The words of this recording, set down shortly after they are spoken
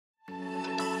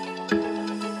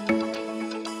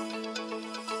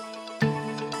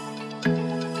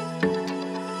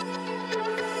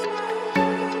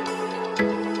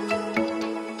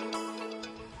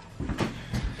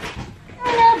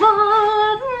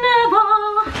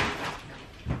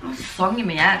song in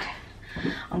my head.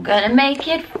 I'm gonna make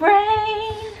it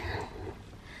rain.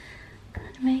 Gonna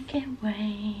make it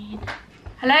rain.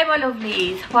 Hello my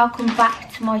lovelies, welcome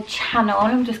back to my channel.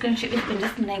 I'm just going to shut this window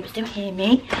so the neighbours don't hear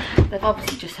me. They've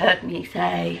obviously just heard me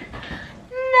say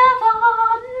never,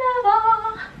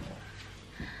 never.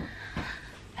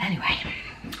 Anyway,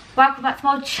 welcome back to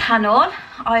my channel.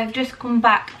 I've just come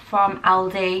back from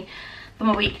Aldi for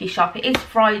my weekly shop. It is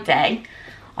Friday.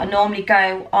 I normally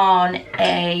go on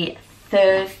a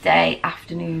Thursday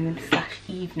afternoon /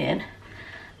 evening.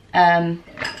 But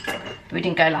we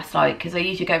didn't go last night because I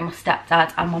usually go with my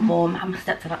stepdad and my mum, and my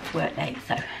stepdad had to work late,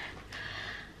 so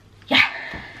yeah.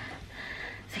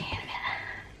 See you in a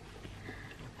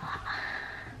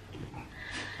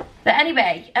bit. But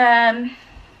anyway,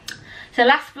 so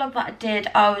last vlog that I did,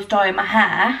 I was dyeing my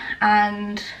hair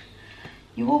and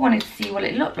you all wanted to see what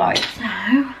it looked like,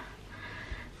 so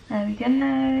there we go.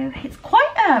 It's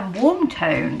quite warm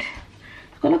toned.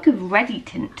 It's got like a reddy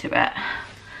tint to it.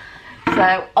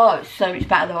 So, oh, it's so much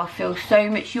better though. I feel so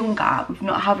much younger with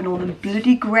not having all the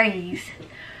bloody greys.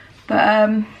 But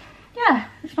yeah,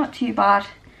 it's not too bad.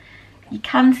 You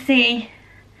can see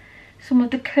some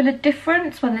of the colour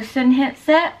difference when the sun hits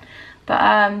it. But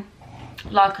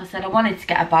like I said, I wanted to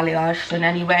get a balayage done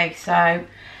anyway, so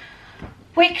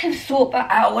we can sort that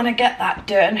out when I get that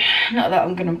done. Not that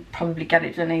I'm going to probably get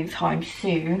it done anytime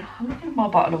soon. I'm looking at my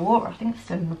bottle of water. I think it's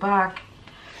still in the bag.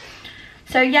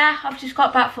 So yeah, I've just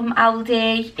got back from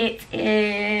Aldi. It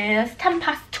is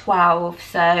 12:10,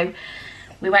 so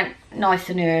we went nice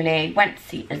and early, went to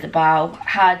see Isabel,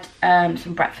 had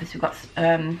some breakfast. We got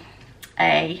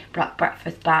a black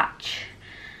breakfast batch.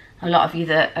 A lot of you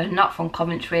that are not from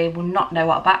Coventry will not know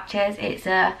what a batch is. It's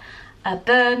a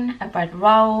bun, a bread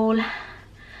roll,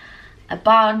 a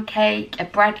barn cake, a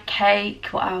bread cake,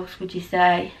 what else would you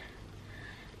say?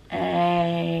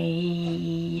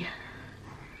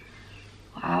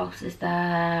 What else is there?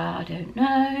 I don't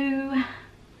know.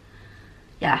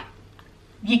 Yeah,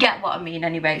 you get what I mean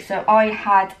anyway. So I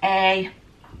had a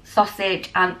sausage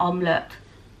and omelette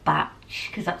batch,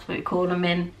 because that's what we call them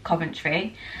in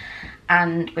Coventry,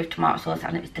 and with tomato sauce,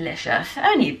 and it was delicious.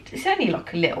 It's only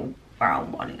like a little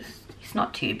brown one. It's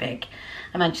not too big.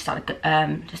 And then just had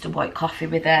just a white coffee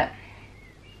with it.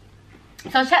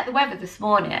 So I checked the weather this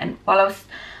morning. As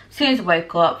soon as I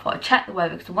woke up, I thought I'd check the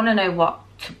weather because I want to know what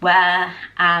to wear,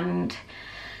 and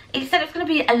it said it's going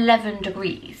to be 11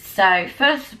 degrees. So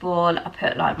first of all, I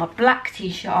put like my black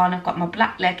t-shirt on. I've got my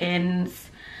black leggings,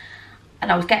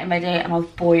 and I was getting ready and I was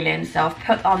boiling, so I've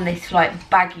put on this like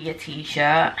baggier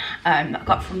t-shirt that I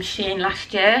got from Shein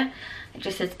last year. It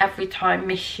just says "Every time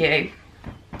miss you."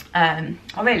 I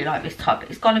really like this top.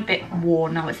 It's gone a bit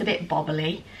worn now, it's a bit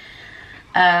bobbly.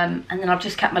 And then I've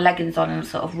just kept my leggings on and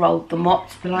sort of rolled them up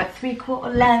to be like 3/4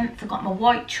 length. I've got my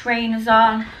white trainers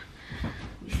on.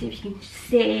 Let me see if you can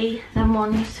see them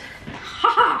ones.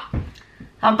 Ha!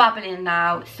 I'm babbling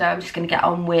now, so I'm just going to get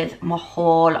on with my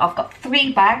haul. I've got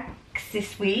 3 bags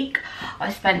this week. I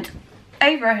spent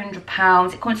over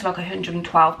 £100. It comes to like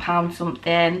 £112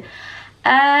 something.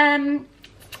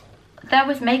 There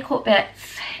was makeup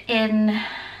bits in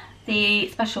the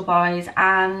Specialbuys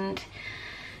and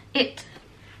it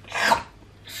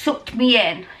sucked me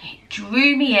in. It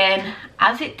drew me in,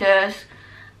 as it does,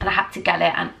 and I had to get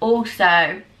it. And also,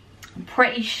 I'm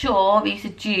pretty sure these are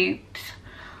dupes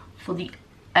for the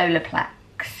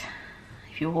Olaplex.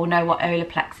 If you all know what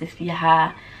Olaplex is for your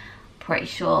hair, pretty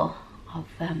sure I've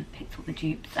picked up the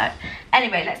dupes. So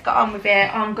anyway, let's get on with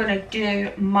it. I'm gonna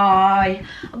do my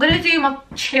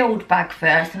chilled bag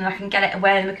first, and I can get it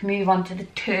away and we can move on to the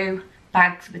 2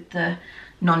 bags with the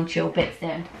non-chilled bits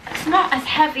in. It's not as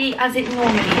heavy as it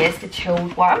normally is, the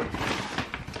chilled one.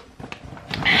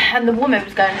 And the woman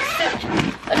was going at such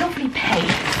a lovely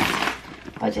pace,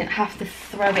 I didn't have to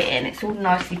throw it in. It's all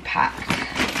nicely packed.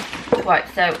 Right,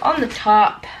 so on the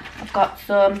top, I've got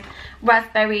some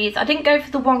raspberries. I didn't go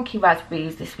for the wonky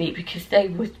raspberries this week because they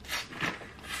were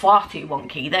far too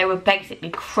wonky. They were basically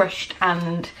crushed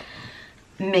and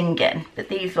minging, but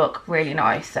these look really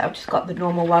nice, so I've just got the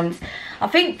normal ones. I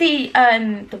think the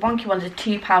wonky ones are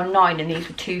 £2.9 and these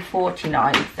were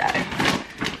 £2.49, so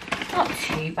not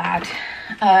too bad.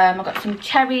 I've got some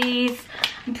cherries.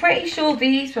 I'm pretty sure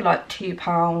these were like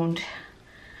 £2.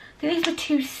 These were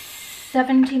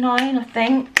 £2.79, I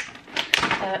think.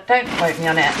 Don't quote me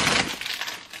on it.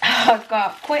 I've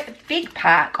got quite a big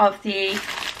pack of the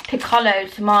piccolo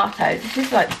tomatoes. This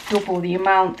is like double the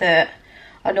amount that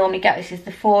I normally get. This is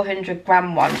the 400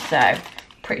 gram one, so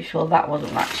pretty sure that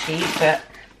wasn't that cheap, but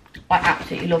I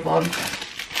absolutely love them.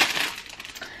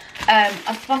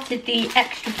 I spotted the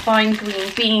extra fine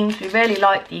green beans. We really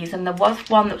like these, and there was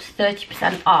one that was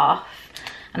 30% off,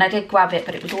 and I did grab it,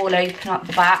 but it was all open at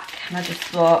the back, and I just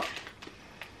thought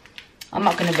I'm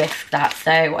not going to risk that,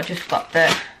 so I just got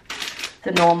the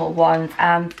normal ones,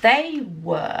 and they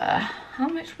were, how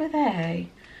much were they?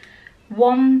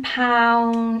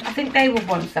 £1, I think they were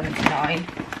 £1.79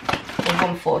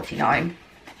 or £1.49.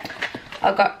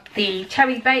 I got the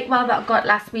cherry bakewell that I got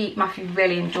last week. Matthew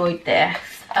really enjoyed this.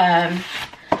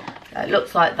 It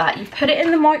looks like that. You put it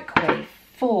in the microwave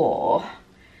for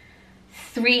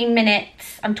 3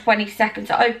 minutes and 20 seconds.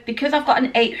 Because I've got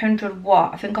an 800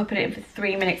 watt, I think I put it in for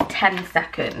 3 minutes 10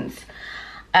 seconds.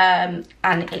 And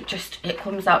it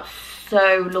comes out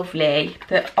so lovely.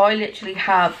 But I literally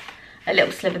have a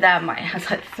little sliver there. Mine has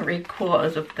like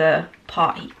 3/4 of the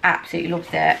pot. He absolutely loves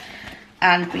it.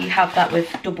 And we have that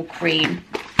with double cream.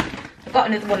 I've got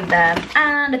another one of them,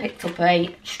 and I picked up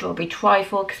a strawberry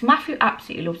trifle because Matthew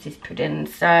absolutely loves his pudding.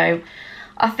 So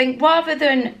I think rather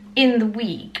than in the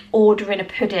week ordering a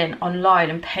pudding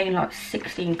online and paying like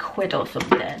 16 quid or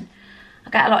something, I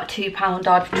get like £2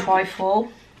 odd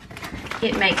trifle.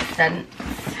 It makes sense.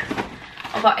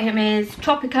 I got him his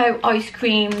Tropico ice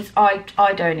creams. I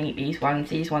don't eat these ones.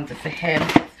 These ones are for him.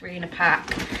 3 in a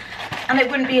pack. And it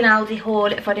wouldn't be an Aldi haul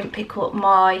if I didn't pick up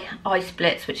my ice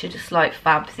splits, which are just like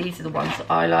fabs. These are the ones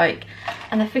that I like.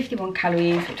 And they're 51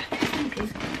 calories, which I think is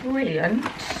brilliant.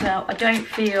 So I don't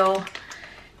feel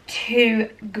too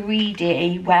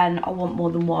greedy when I want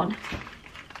more than one.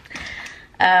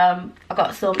 I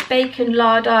got some bacon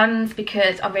lardons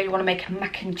because I really want to make a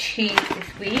mac and cheese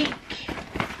this week.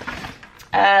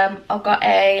 I've got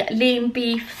a lean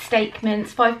beef steak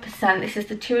mince, 5%. This is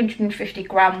the 250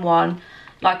 gram one,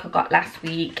 like I got last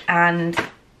week, and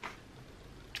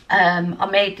I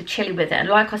made the chili with it. And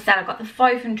like I said, I got the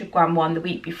 500 gram one the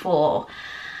week before,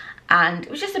 and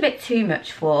it was just a bit too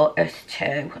much for us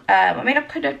two. I mean, I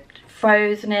could have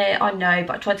frozen it, I know,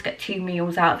 but I tried to get 2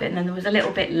 meals out of it, and then there was a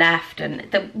little bit left, and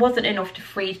there wasn't enough to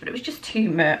freeze, but it was just too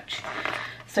much.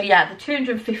 So yeah, the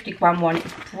 250 gram one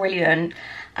is brilliant.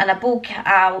 And I bulk it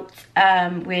out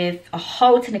with a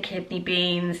whole tin of kidney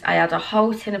beans. I had a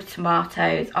whole tin of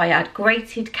tomatoes. I had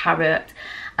grated carrot,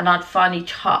 and I'd finally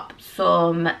chopped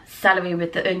some celery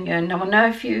with the onion. Now I know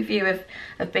a few of you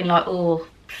have been like, oh,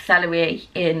 celery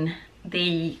in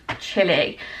the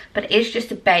chili, but it is just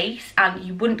a base, and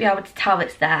you wouldn't be able to tell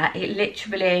it's there. It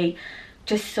literally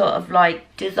just sort of like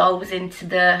dissolves into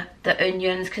the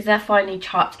onions because they're finely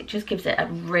chopped. It just gives it a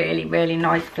really, really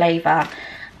nice flavour.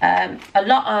 A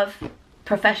lot of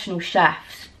professional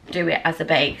chefs do it as a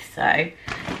base, so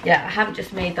yeah, I haven't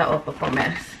just made that up, I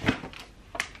promise.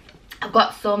 I've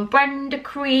got some Brenda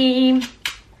cream.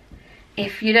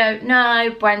 If you don't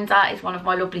know, Brenda is one of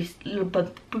my lovely,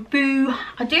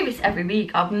 I do this every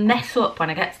week, I'll mess up when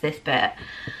I get to this bit.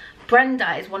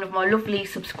 Brenda is one of my lovely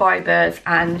subscribers,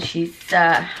 and she's,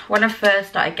 when I first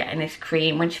started getting this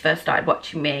cream, when she first started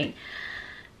watching me,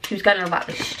 she was going on about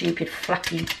this stupid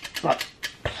flappy, like,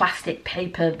 plastic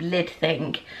paper lid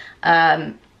thing.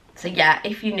 So yeah,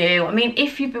 if you knew, I mean,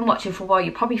 if you've been watching for a while,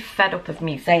 you're probably fed up of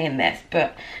me saying this,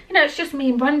 but you know, it's just me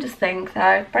and Brenda's thing.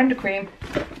 So Brenda cream,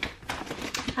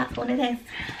 that's what it is.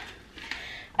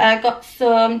 I got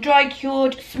some dry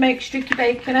cured smoked streaky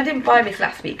bacon. I didn't buy this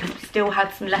last week because we still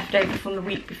had some left over from the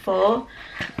week before,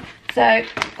 so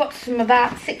got some of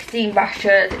that. 16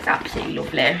 rashers. It's absolutely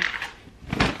lovely.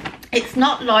 It's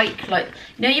not like, you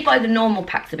know, you buy the normal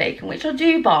packs of bacon, which I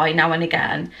do buy now and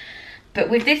again. But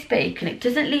with this bacon, it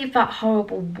doesn't leave that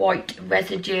horrible white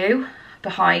residue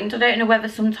behind. I don't know whether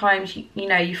sometimes, you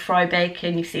know, you fry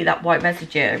bacon, you see that white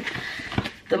residue.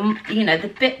 You know, the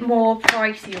bit more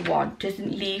pricier one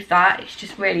doesn't leave that. It's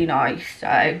just really nice.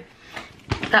 So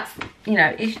that's, you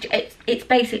know, it's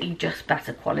basically just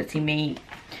better quality meat.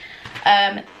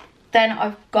 Then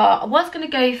I've got, I was going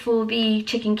to go for the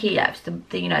chicken Kievs,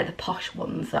 the you know, the posh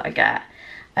ones that I get.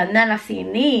 And then I've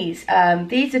seen these.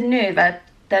 These are new.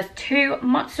 There's 2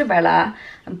 mozzarella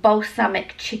and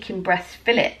balsamic chicken breast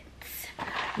fillets.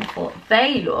 And I thought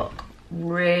they look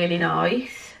really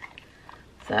nice.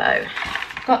 So,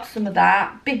 got some of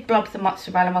that. Big blobs of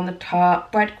mozzarella on the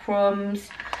top, breadcrumbs,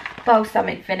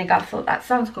 balsamic vinegar. I thought that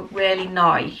sounds like a really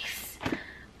nice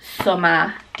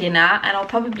summer dinner, and I'll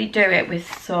probably do it with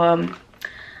some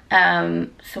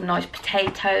nice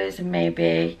potatoes and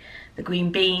maybe the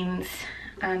green beans,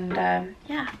 and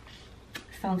yeah,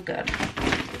 sounds good.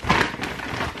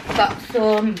 I've got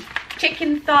some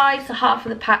chicken thighs, so half of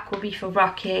the pack will be for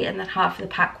Rocky and then half of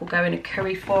the pack will go in a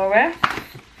curry for us.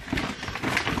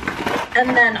 And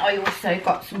then I also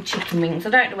got some chicken wings. I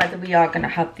don't know whether we are going to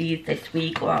have these this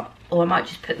week or I might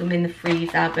just put them in the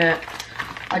freezer, but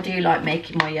I do like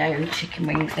making my own chicken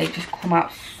wings. They just come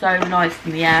out so nice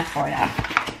in the air fryer.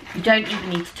 You don't even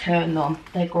need to turn them.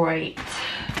 They're great.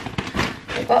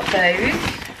 I've got those.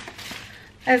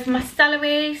 There's my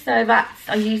celery. So that's,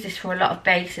 I use this for a lot of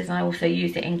bases, and I also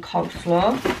use it in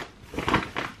coleslaw.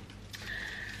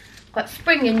 Got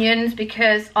spring onions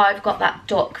because I've got that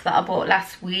duck that I bought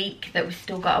last week that we've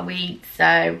still got a week,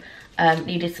 so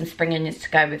needed some spring onions to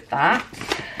go with that.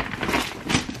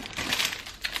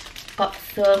 Got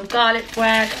some garlic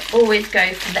bread. Always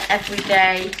go for the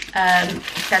everyday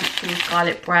essentials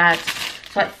garlic bread.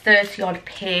 It's like 30 odd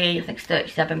p, I think it's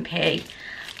 37p,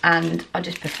 and I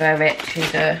just prefer it to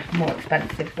the more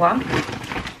expensive one.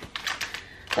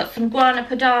 Got some grana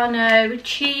padano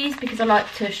cheese because I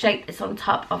like to shake this on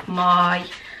top of my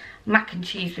mac and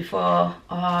cheese before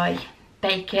I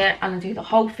bake it, and I do the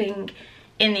whole thing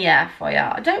in the air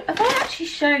fryer. Have I actually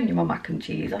shown you my mac and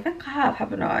cheese? I think I have,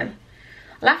 haven't I?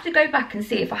 I'll have to go back and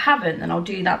see. If I haven't, then I'll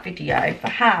do that video. If I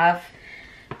have,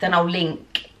 then I'll leave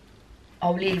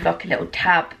like a little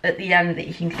tab at the end that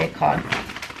you can click on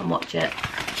and watch it.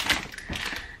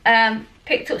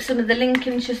 Picked up some of the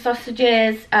Lincolnshire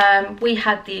sausages. We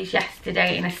had these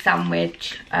yesterday in a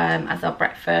sandwich as our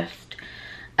breakfast.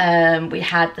 We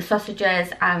had the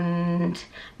sausages and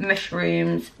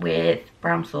mushrooms with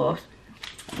brown sauce.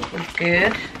 It was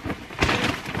good.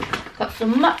 Got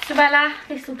some mozzarella.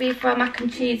 This will be for our mac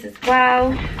and cheese as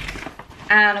well.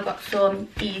 And I've got some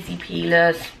easy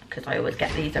peelers because I always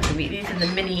get these every week. These are the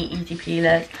mini easy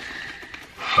peelers.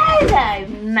 Hello,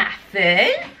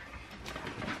 Matthew.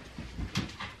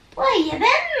 Where you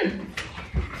been?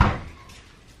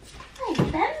 Where you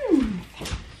been?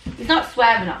 He's not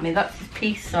swearing at me. That's his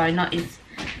peace sign, not his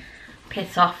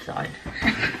piss off sign.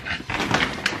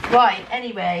 Right,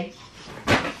 anyway.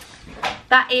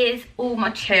 That is all my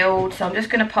chilled. So I'm just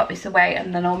going to pop this away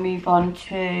and then I'll move on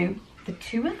to the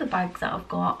two other bags that I've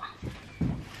got.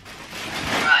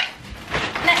 Right.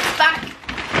 Next bag.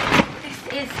 This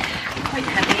is quite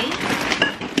heavy.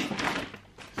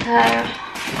 So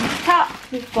on top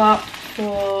we've got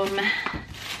some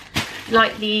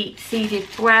lightly seeded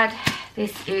bread.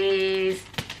 This is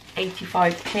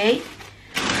 85p.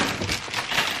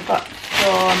 I've got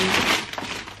some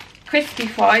crispy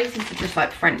fries. These are just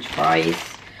like French fries.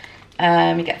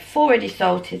 You get 4 ready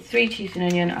salted, 3 cheese and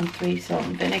onion, and 3 salt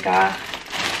and vinegar.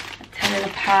 10 in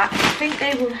a pack. I think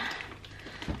they're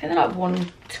like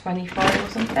 $1.25 or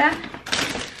something.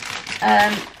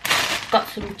 Got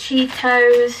some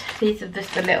Cheetos. These are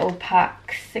just the little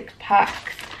packs, 6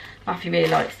 packs. Matthew really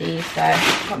likes these, so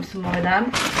I've got some more of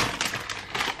them.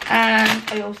 And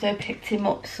I also picked him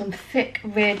up some Thick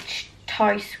Ridge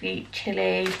Thai sweet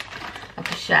chili,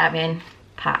 like a sharing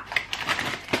pack.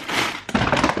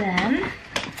 Then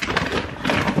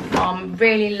I'm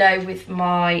really low with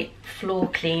my floor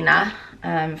cleaner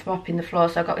for mopping the floor,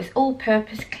 so I got this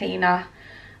all-purpose cleaner,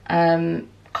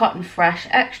 cotton fresh,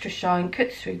 extra shine,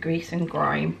 cuts through grease and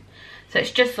grime. So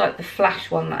it's just like the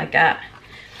Flash one that I get,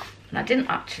 and I didn't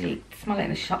actually smell it in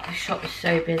the shop. The shop was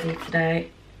so busy today.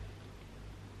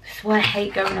 That's why I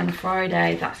hate going on a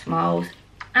Friday. That smells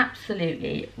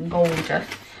absolutely gorgeous.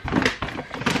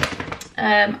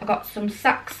 I got some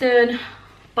Saxon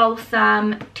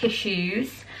balsam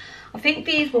tissues. I think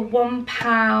these were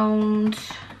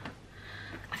 £1.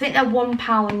 I think they're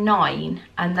 £1.09,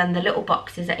 and then the little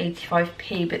boxes are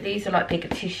 85p, but these are like bigger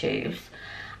tissues.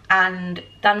 And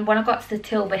then when I got to the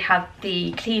till, they had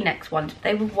the Kleenex ones.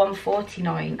 They were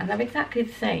 £1.49, and they're exactly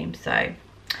the same, so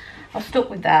I stuck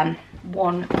with them.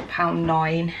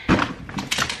 £1.09.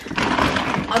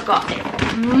 I got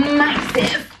a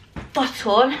massive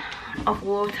bottle of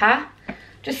water,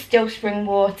 just still spring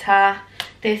water.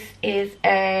 This is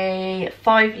a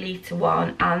 5 litre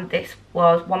one, and this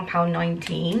was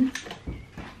 £1.19.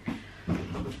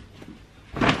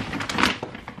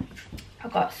 I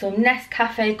got some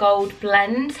Nescafe Gold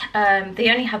Blend. They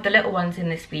only had the little ones in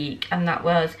this week, and that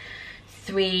was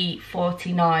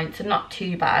 £3.49, so not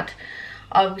too bad.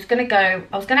 I was gonna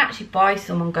actually buy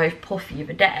some and go puffy the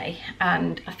other day,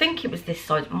 and I think it was this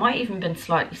size. It might even been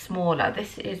slightly smaller.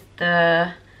 This is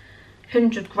the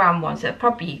 100g one, so it'll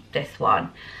probably this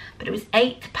one, but it was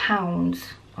 £8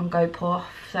 on GoPuff,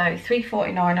 so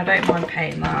 £3.49. I don't mind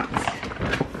paying that.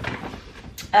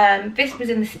 This was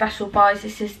in the special buys.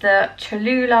 This is the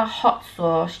Cholula hot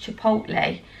sauce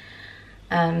chipotle.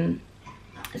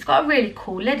 It's got a really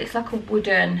cool lid. It's like a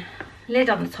wooden lid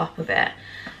on the top of it,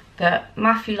 but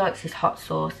Matthew likes his hot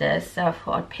sauces, so I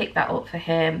thought I'd pick that up for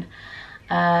him.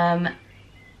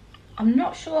 I I'm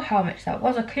not sure how much that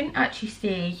was. I couldn't actually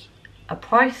see a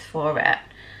price for it.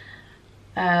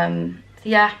 So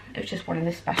yeah, it was just one of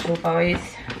the special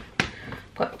buys.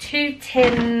 Got 2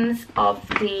 tins of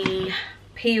the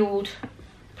peeled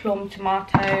plum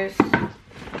tomatoes,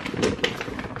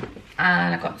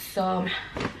 and I got some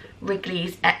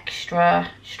Wrigley's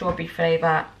extra strawberry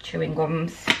flavour chewing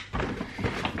gums.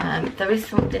 There is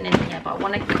something in here, but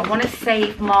I want to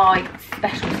save my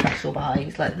special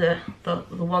buys, like the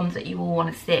ones that you all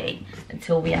want to see,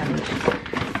 until the end.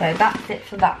 So that's it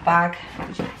for that bag.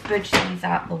 I'll just budge these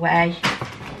out of the way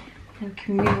and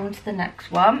can move on to the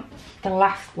next one, the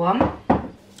last one.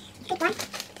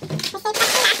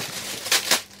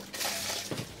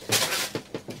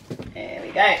 There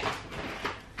we go.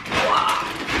 Wow.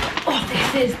 Oh,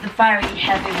 this is the very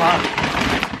heavy one.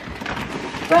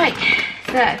 Right,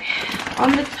 so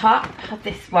on the top of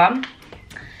this one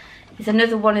is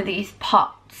another one of these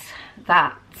pots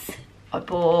that I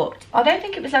bought. I don't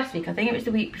think it was last week, I think it was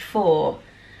the week before,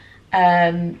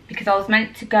 because I was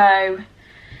meant to go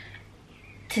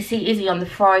to see Izzy on the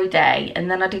Friday,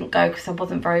 and then I didn't go because I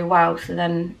wasn't very well. So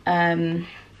then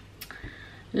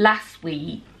last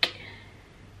week,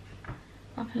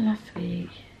 what happened last week?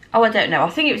 Oh, I don't know, I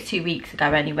think it was 2 weeks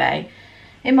ago anyway.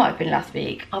 It might have been last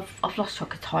week, I've lost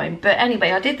track of time. But anyway,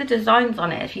 I did the designs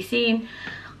on it. If you've seen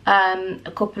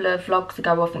a couple of vlogs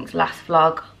ago, I think it's last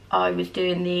vlog, I was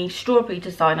doing the strawberry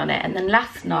design on it, and then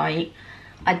last night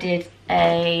I did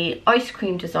a ice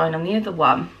cream design on the other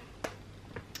one.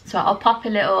 So I'll pop a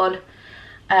little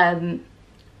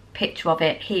picture of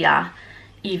it here,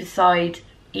 either side,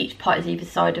 each part is either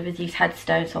side of Izzy's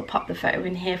headstone, so I'll pop the photo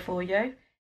in here for you.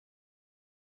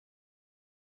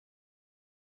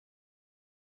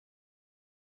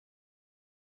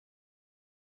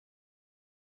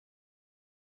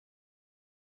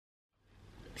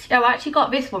 So I actually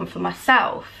got this one for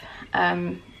myself.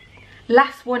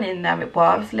 Last one in there it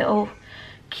was, little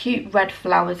cute red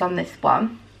flowers on this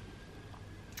one.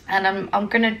 And I'm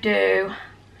gonna do,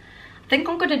 I think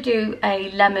I'm gonna do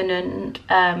a lemon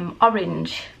and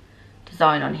orange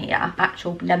design on here,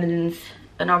 actual lemons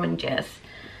and oranges.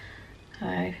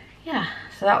 So yeah,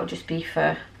 so that will just be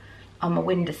for on my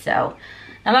windowsill.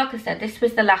 Now like I said, this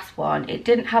was the last one. It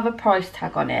didn't have a price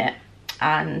tag on it,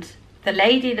 and the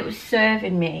lady that was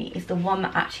serving me is the one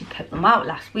that actually put them out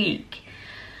last week,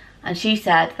 and she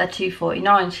said they're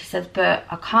 £2.49. She says, but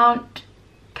I can't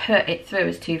put it through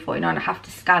as £2.49, I have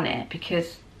to scan it,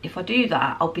 because if I do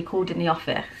that I'll be called in the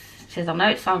office. She says, I know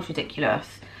it sounds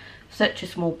ridiculous, such a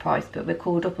small price, but we're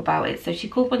called up about it. So she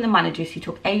called one of the managers, who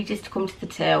took ages to come to the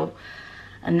till,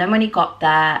 and then when he got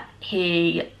there,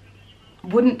 he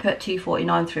wouldn't put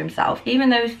 £2.49 through himself,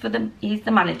 even though he's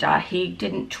the manager. He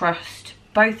didn't trust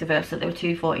both of us that they were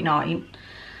 £2.49.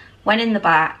 Went in the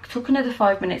back, took another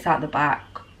 5 minutes out the back,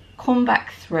 come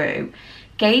back through,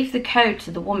 gave the code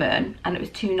to the woman, and it was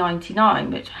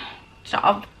 £2.99, which, so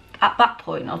at that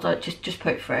point I was like, just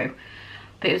put it through.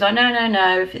 But it was like,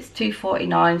 no, if it's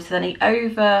 £2.49. So then he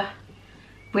over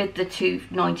with the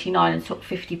 £2.99 and took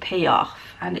 50p off,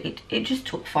 and it just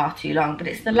took far too long. But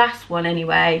it's the last one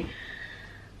anyway,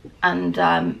 and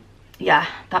yeah,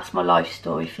 that's my life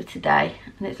story for today.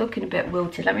 And it's looking a bit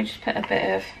wilted. Let me just put a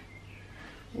bit of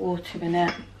water in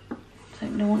it so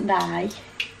it won't die.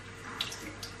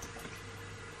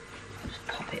 Just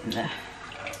pop it in there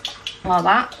like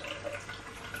that.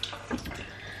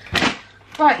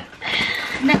 Right,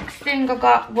 next thing I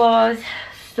got was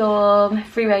some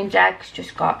free range eggs.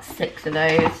 Just got 6 of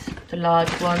those, the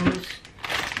large ones.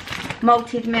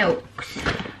 Malted milks.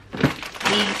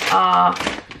 These are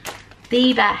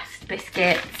the best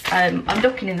biscuits. I'm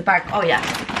looking in the bag. Oh yeah,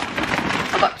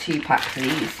 I got 2 packs of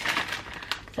these.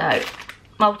 So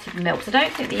malted milks, I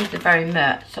don't think these are very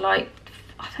much. So like,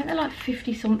 I think they're like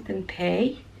 50 something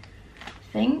p,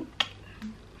 I think.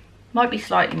 Might be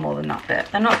slightly more than that, but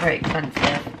they're not very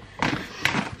expensive.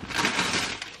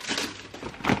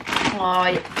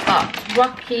 I got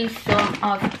Rocky some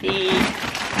of the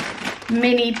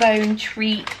mini bone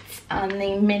treats and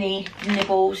the mini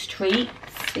nibbles treats.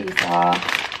 These are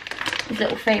his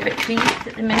little favourite treats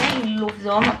at the minute. He loves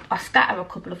them. I scatter a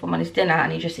couple of them on his dinner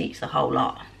and he just eats the whole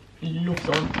lot. He loves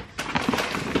them.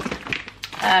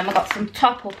 I got some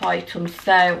top up items,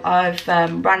 so I've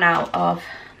run out of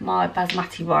my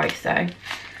basmati rice, so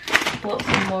I bought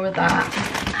some more of that,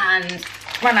 and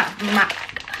ran out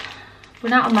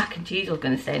of mac and cheese. I was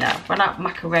going to say now, ran out of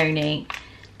macaroni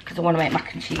because I want to make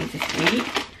mac and cheese this week.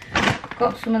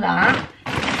 Got some of that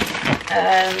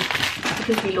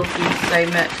because we love these so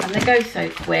much and they go so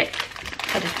quick.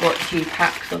 I just bought 2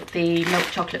 packs of the milk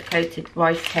chocolate coated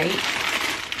rice cake.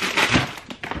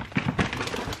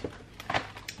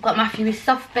 Got Matthew with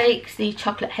soft bakes, the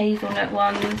chocolate hazelnut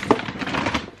ones.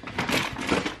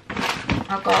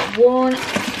 I've got 1,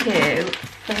 2,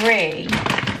 3,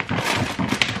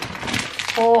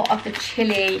 4 of the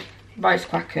chili rice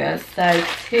crackers. So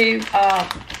 2 are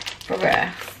for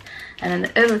us, and then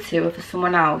the other 2 are for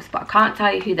someone else, but I can't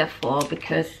tell you who they're for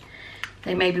because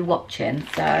they may be watching,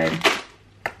 so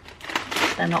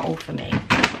they're not all for me.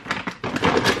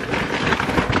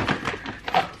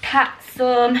 Got Cat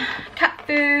some cat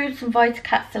food, some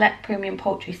Vitacat Select Premium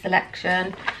Poultry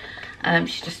Selection.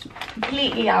 She's just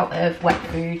completely out of wet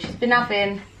food. She's been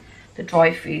having the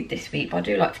dry food this week, but I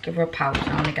do like to give her a pouch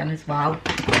now and again as well.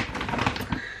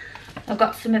 I've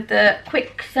got some of the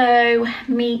Quixo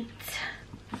meat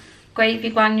gravy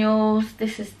granules.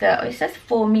 This is the, it says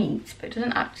 4 meats, but it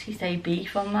doesn't actually say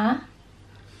beef on there.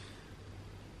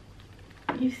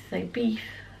 It used to say beef.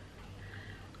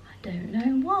 I don't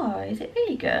know why. Is it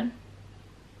vegan?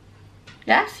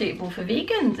 Yeah, suitable for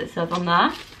vegans, it says on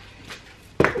there.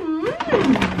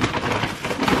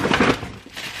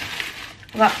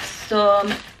 Got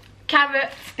some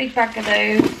carrots, big bag of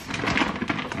those.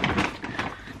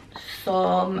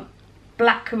 Some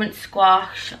blackcurrant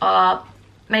squash. I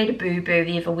made a boo-boo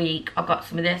the other week. I got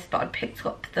some of this, but I picked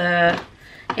up the,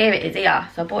 here it is here.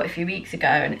 So I bought it a few weeks ago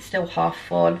and it's still half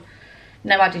full.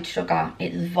 No added sugar,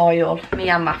 it's vile. Me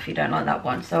and Matthew don't like that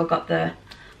one, so I got the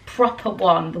proper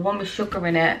one, the one with sugar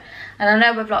in it. And I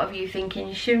know with a lot of you thinking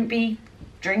you shouldn't be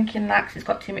drinking that because it's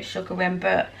got too much sugar in,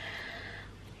 but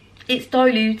it's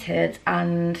diluted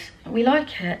and we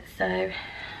like it, so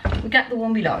we get the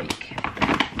one we like.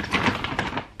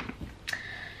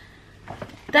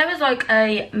 There was like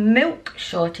a milk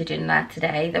shortage in there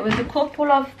today. There was a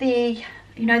couple of the,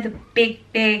 you know, the big,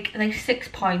 they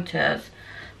 6-pinters,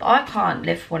 but I can't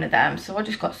lift one of them, so I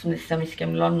just got some of this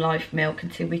semi-skim long life milk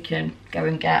until we can go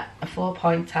and get a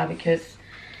 4-pinter, because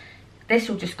this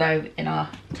will just go in our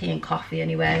tea and coffee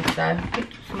anyway. So I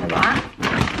picked up some of that.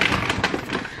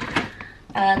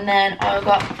 And then I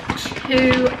got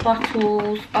 2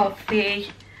 bottles of the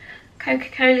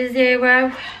Coca-Cola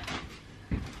Zero.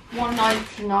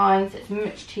 $1.99, so it's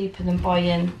much cheaper than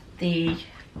buying the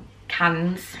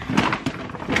cans.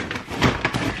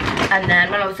 And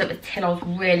then when I was at the till, I was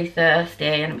really thirsty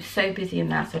and it was so busy in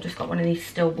there, so I just got one of these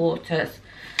still waters,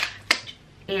 which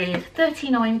is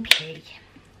 39p.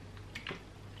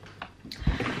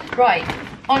 Right,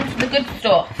 on to the good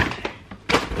stuff.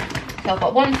 So I've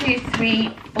got 1, 2, 3,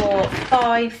 4,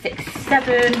 5, 6,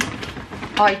 7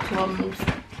 items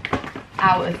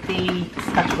out of the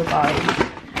Specialbuys.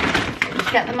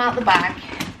 Just get them out the bag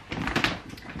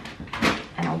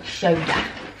and I'll show you.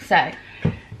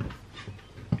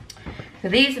 So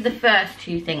these are the first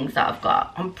 2 things that I've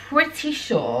got. I'm pretty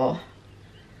sure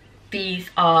these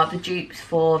are the dupes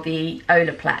for the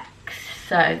Olaplex.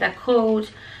 So they're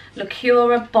called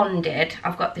Lacura Bonded.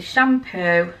 I've got the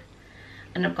shampoo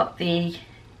and I've got the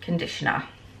conditioner.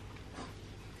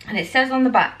 And it says on the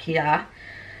back here,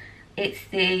 it's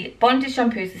the bonded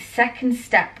shampoo is the second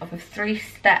step of a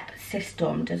 3-step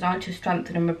system designed to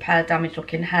strengthen and repair damaged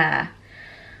looking hair.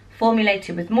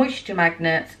 Formulated with moisture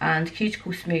magnets and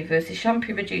cuticle smoothers, the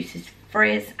shampoo reduces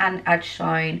frizz and adds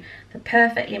shine for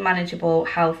perfectly manageable,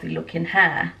 healthy looking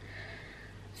hair.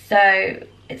 So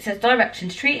it says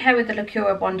directions: treat hair with the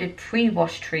Lacura Bonded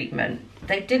pre-wash treatment.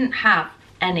 They didn't have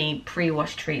any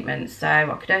pre-wash treatment, so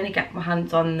I could only get my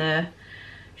hands on the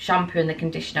shampoo and the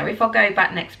conditioner. If I go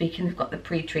back next week and they've got the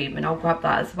pre-treatment, I'll grab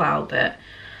that as well, but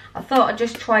I thought I'd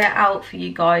just try it out for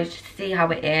you guys to see how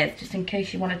it is, just in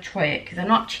case you want to try it, because they're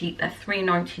not cheap. They're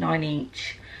 $3.99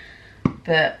 each,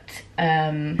 but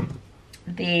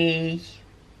the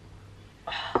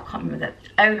I can't remember, the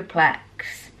Olaplex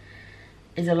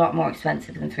is a lot more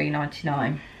expensive than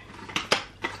 $3.99.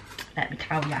 Let me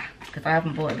tell you, because I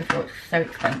haven't bought it before. It's so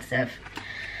expensive.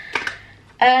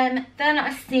 Then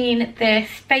I've seen this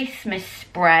face mist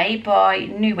spray by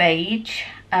New Age.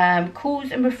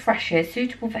 Cools and refreshes,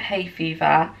 suitable for hay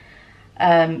fever,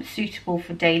 suitable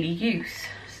for daily use.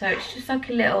 So it's just like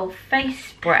a little face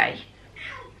spray.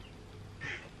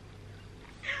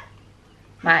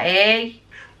 Matty.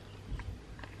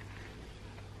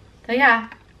 So yeah,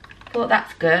 thought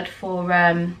that's good for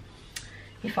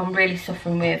if I'm really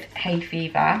suffering with hay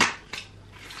fever.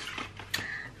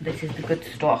 This is the good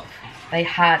stuff. They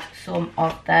had some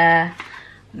of their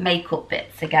makeup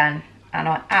bits again, and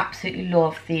I absolutely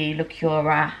love the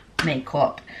Lacura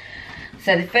makeup.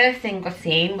 So the first thing I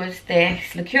seen was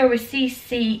this Lacura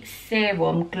CC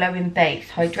Serum Glowing Base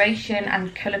Hydration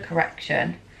and Colour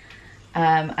Correction,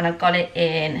 and I've got it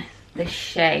in the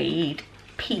shade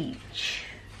Peach.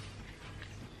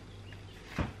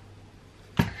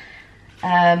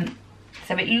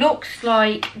 So it looks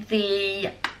like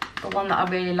the one that I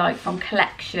really like from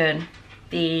Collection,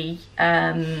 the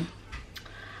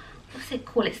what's it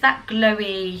called, it's that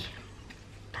glowy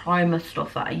primer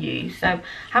stuff that I use. So I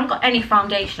haven't got any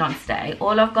foundation on today.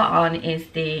 All I've got on is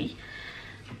the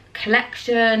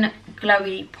Collection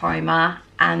glowy primer,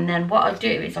 and then what I do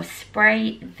is I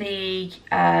spray the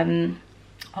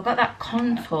I've got that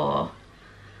contour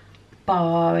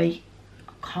by,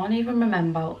 I can't even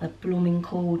remember what they're blooming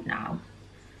called now.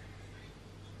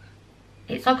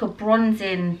 It's like a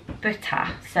bronzing butter,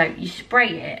 so you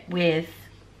spray it with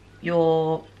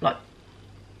your like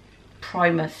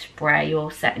primer spray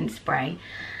or setting spray,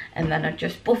 and then I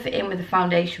just buff it in with a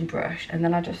foundation brush, and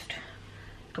then I just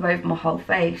go over my whole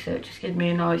face, so it just gives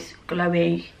me a nice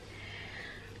glowy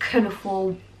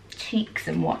colourful cheeks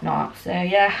and whatnot. So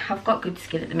yeah, I've got good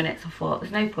skin at the minute, so I thought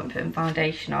there's no point putting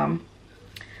foundation on.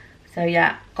 So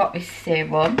yeah, got this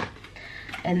serum.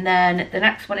 And then the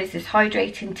next one is this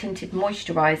hydrating tinted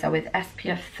moisturiser with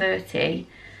SPF 30,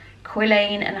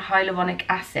 Quilane and hyaluronic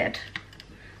acid,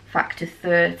 factor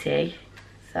 30.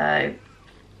 So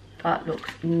that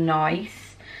looks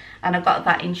nice. And I got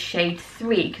that in shade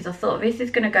 3 because I thought this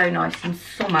is going to go nice in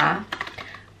summer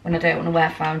when I don't want to wear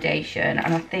foundation.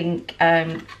 And I think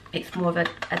it's more of a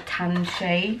tan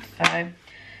shade. So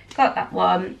got that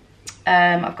one.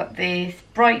 I've got this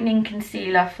brightening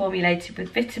concealer formulated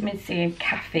with vitamin C and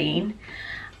caffeine,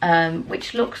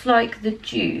 which looks like the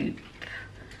dupe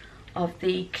of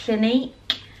the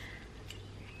Clinique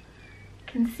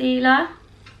concealer.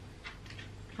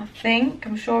 I think,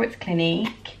 I'm sure it's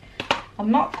Clinique.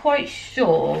 I'm not quite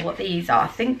sure what these are. I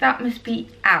think that must be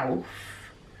Elf,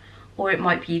 or it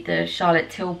might be the Charlotte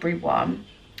Tilbury one.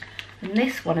 And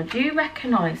this one, I do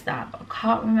recognise that, but I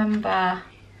can't remember.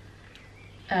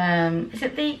 Is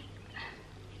it the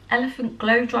Elephant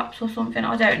Glow Drops or something?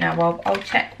 I don't know. I'll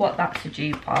check what that's a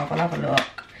dupe of. I'll have a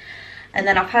look. And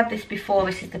then I've had this before.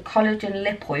 This is the Collagen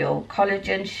Lip Oil,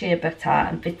 Collagen Shea Butter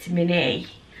and Vitamin E.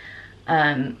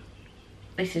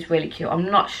 This is really cute. I'm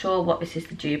not sure what this is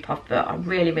the dupe of, but I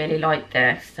really, really like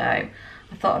this. So I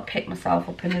thought I'd pick myself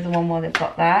up another one while they've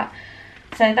got that.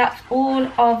 So that's all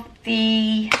of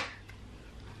the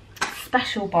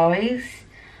Specialbuys.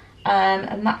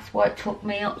 And that's why it took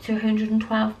me up to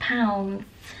 £112.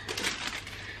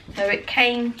 So it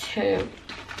came to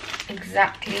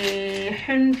exactly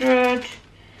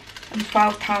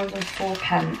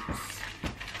 £112.04.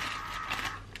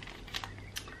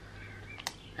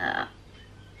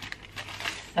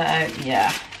 So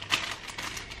yeah,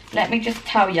 let me just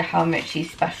tell you how much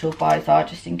these Specialbuys are,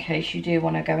 just in case you do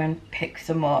want to go and pick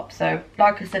some up. So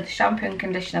like I said, the shampoo and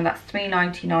conditioner, that's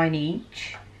 £3.99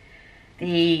 each.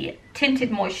 The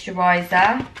tinted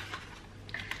moisturiser,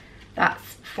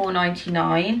 that's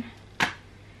 £4.99.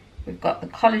 We've got the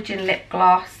collagen lip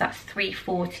gloss, that's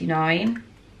 £3.49.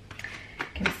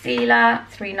 Concealer,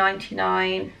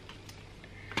 £3.99.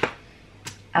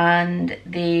 And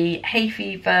the Hay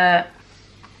Fever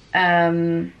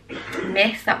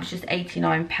mist, that was just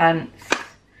 89p.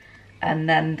 And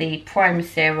then the primer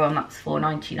serum, that's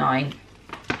 £4.99.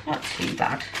 Not too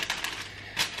bad.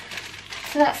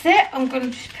 So that's it. I'm going to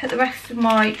just put the rest of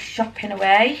my shopping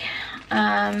away.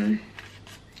 I'm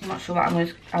not sure what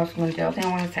else I'm going to do. I think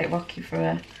I'm going to take Rocky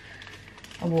for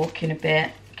a walk in a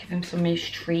bit. Give him some of his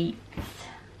treats.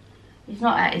 He's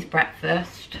not at his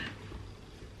breakfast.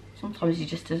 Sometimes he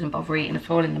just doesn't bother eating at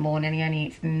all in the morning. He only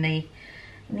eats in the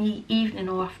evening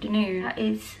or afternoon. That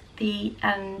is the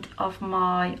end of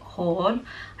my haul.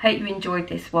 I hope you enjoyed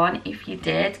this one. If you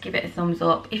did, give it a thumbs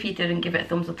up. If you didn't, give it a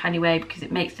thumbs up anyway, because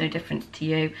it makes no difference to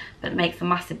you, but it makes a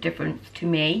massive difference to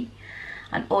me.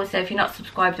 And also, if you're not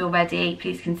subscribed already,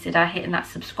 please consider hitting that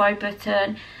subscribe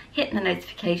button, hitting the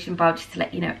notification bell just to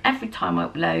let you know every time I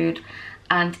upload,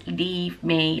 and leave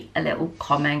me a little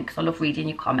comment because I love reading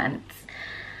your comments.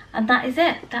 And that is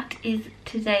it. That is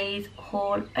today's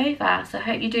haul over. So I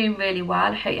hope you're doing really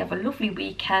well. I hope you have a lovely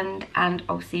weekend, and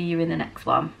I'll see you in the next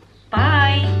one.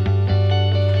 Bye.